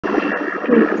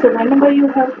So whenever you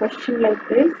have question like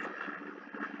this,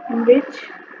 in which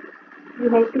you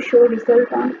have to show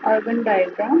result on Argand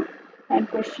diagram, and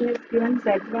question is given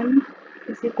z1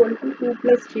 is equal to 2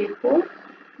 plus j4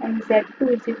 and z2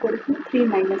 is equal to 3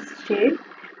 minus j.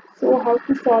 So how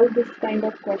to solve this kind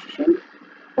of question?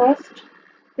 First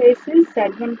case is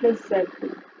z1 plus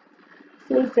z2.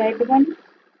 So z1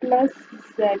 plus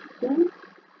z2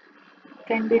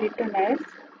 can be written as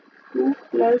 2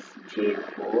 plus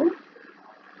j4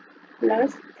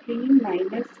 plus 3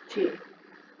 minus j.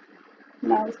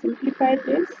 Now simplify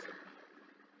this,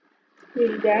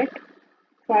 we'll get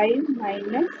 5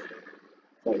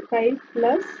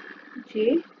 plus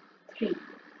j3.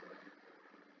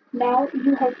 Now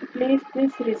you have to place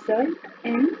this result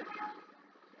in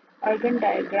Argand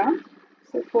diagram.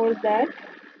 So for that,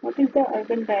 what is the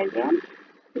Argand diagram?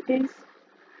 It is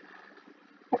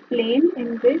a plane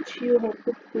in which you have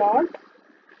to plot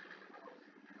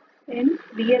in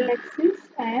real axis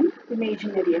and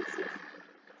imaginary axis.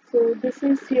 So this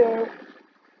one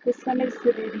is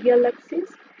the real axis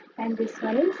and this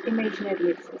one is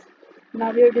imaginary axis.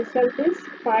 Now your result is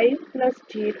 5 plus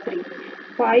j3.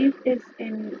 5 is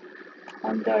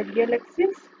on the real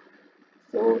axis.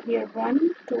 So here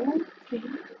 1, 2, 3,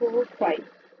 4, 5.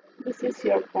 This is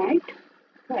your point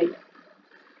 5.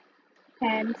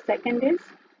 And second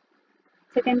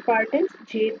part is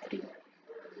j3.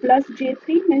 Plus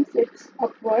j3 means it's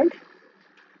upward.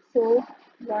 So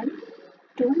 1,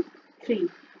 2, 3.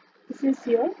 This is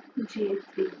your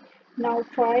j3. Now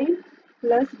 5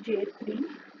 plus j3.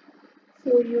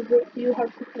 So you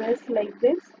have to press like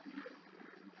this,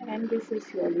 and this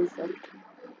is your result.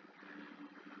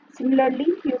 Similarly,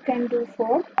 you can do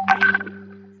for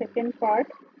second part,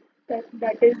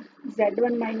 that is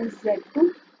z1 minus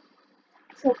z2.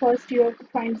 So first you have to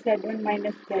find z1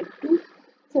 minus z2.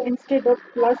 So instead of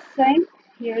plus sign,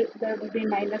 here there will be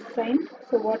minus sign.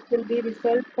 So what will be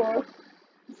result for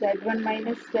z1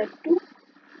 minus z2?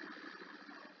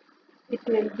 It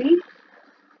will be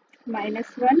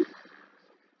minus 1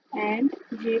 and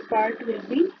j part will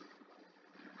be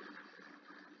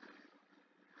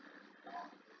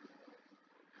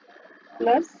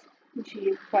plus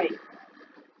j5.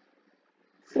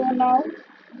 So now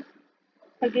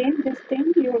again this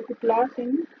thing you have to plot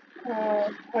in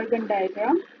Argand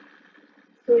diagram.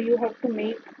 So you have to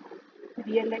make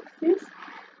real axis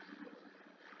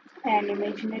and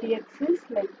imaginary axis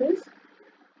like this.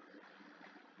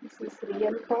 This is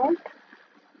real part,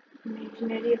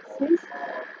 imaginary axis.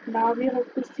 Now we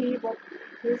have to see what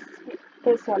is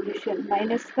the solution.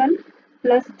 Minus 1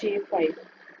 plus j5.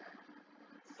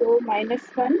 So minus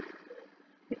 1,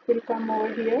 it will come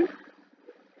over here.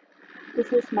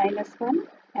 This is minus 1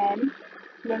 and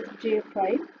plus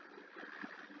j5.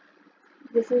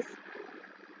 This is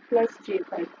plus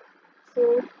j5.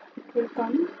 So it will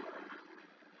come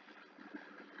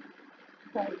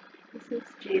 5. This is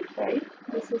j5.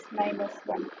 This is minus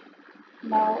 1.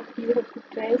 Now you have to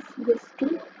trace this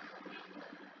 2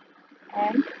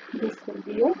 and this will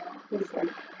be your result.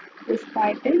 This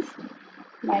point is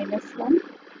minus 1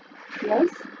 plus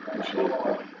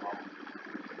j4.